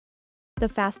The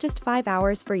fastest 5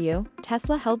 hours for you.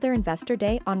 Tesla held their investor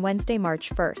day on Wednesday, March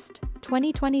 1st,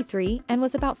 2023, and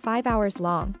was about 5 hours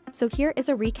long, so here is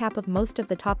a recap of most of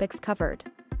the topics covered.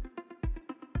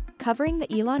 Covering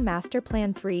the Elon Master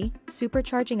Plan 3,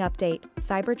 Supercharging Update,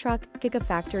 Cybertruck,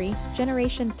 Gigafactory,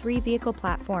 Generation 3 Vehicle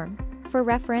Platform. For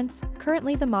reference,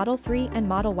 currently the Model 3 and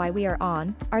Model Y we are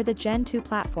on are the Gen 2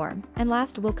 platform, and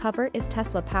last we'll cover is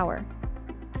Tesla Power.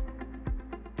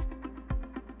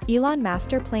 Elon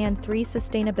Master Plan 3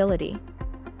 Sustainability.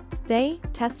 They,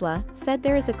 Tesla, said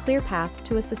there is a clear path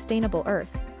to a sustainable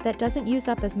Earth that doesn't use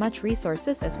up as much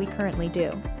resources as we currently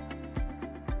do.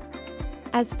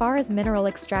 As far as mineral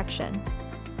extraction,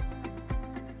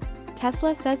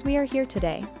 Tesla says we are here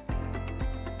today.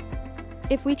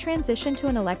 If we transition to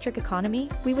an electric economy,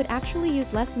 we would actually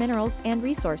use less minerals and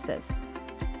resources,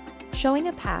 showing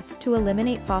a path to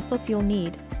eliminate fossil fuel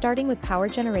need, starting with power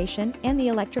generation and the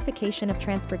electrification of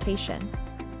transportation.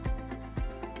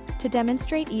 To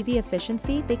demonstrate EV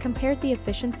efficiency, they compared the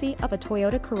efficiency of a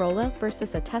Toyota Corolla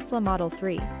versus a Tesla Model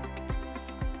 3.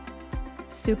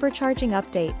 Supercharging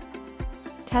update.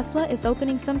 Tesla is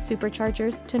opening some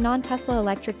superchargers to non-Tesla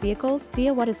electric vehicles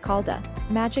via what is called a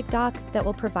magic dock that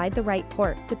will provide the right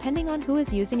port depending on who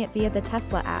is using it via the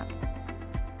Tesla app.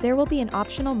 There will be an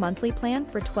optional monthly plan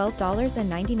for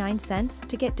 $12.99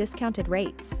 to get discounted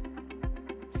rates.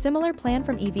 Similar plan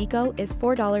from EVgo is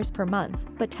 $4 per month,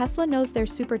 but Tesla knows their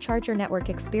supercharger network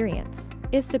experience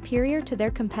is superior to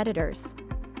their competitors,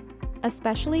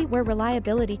 especially where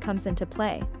reliability comes into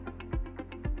play.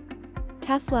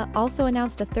 Tesla also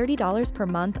announced a $30 per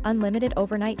month unlimited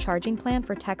overnight charging plan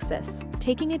for Texas,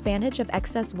 taking advantage of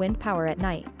excess wind power at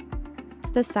night.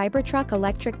 The Cybertruck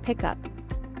electric pickup.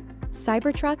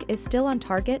 Cybertruck is still on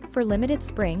target for limited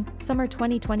spring/summer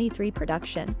 2023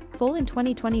 production, full in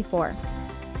 2024.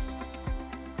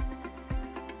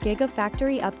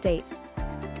 Gigafactory update.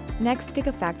 Next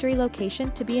Gigafactory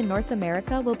location to be in North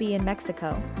America will be in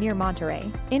Mexico, near Monterrey,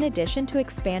 in addition to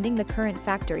expanding the current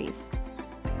factories.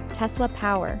 Tesla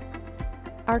Power.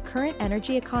 Our current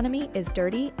energy economy is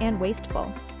dirty and wasteful.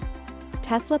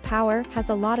 Tesla Power has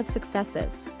a lot of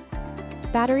successes.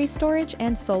 Battery storage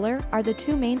and solar are the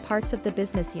two main parts of the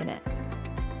business unit.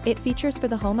 It features for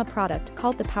the home a product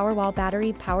called the Powerwall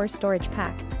Battery Power Storage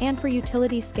Pack, and for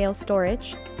utility scale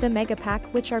storage, the Mega Pack,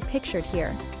 which are pictured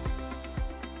here.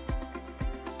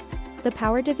 The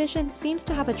Power division seems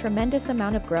to have a tremendous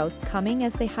amount of growth coming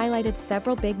as they highlighted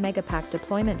several big Megapack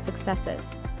deployment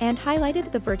successes, and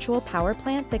highlighted the virtual power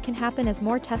plant that can happen as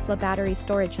more Tesla battery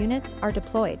storage units are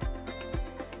deployed.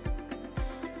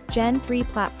 Gen 3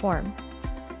 platform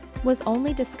was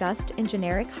only discussed in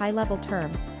generic high-level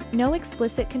terms. No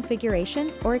explicit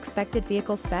configurations or expected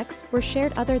vehicle specs were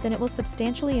shared other than it will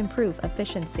substantially improve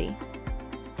efficiency.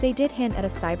 They did hint at a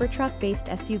Cybertruck-based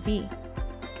SUV.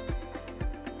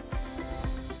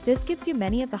 This gives you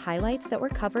many of the highlights that were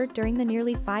covered during the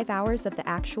nearly 5 hours of the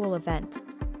actual event,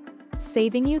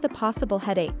 saving you the possible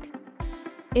headache.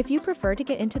 If you prefer to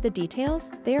get into the details,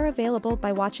 they are available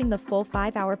by watching the full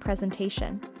 5-hour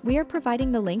presentation. We are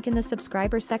providing the link in the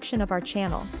subscriber section of our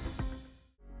channel.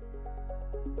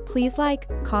 Please like,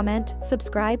 comment,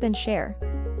 subscribe and share.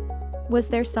 Was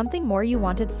there something more you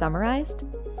wanted summarized?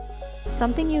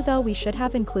 Something you thought we should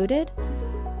have included?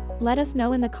 Let us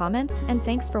know in the comments, and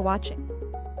thanks for watching.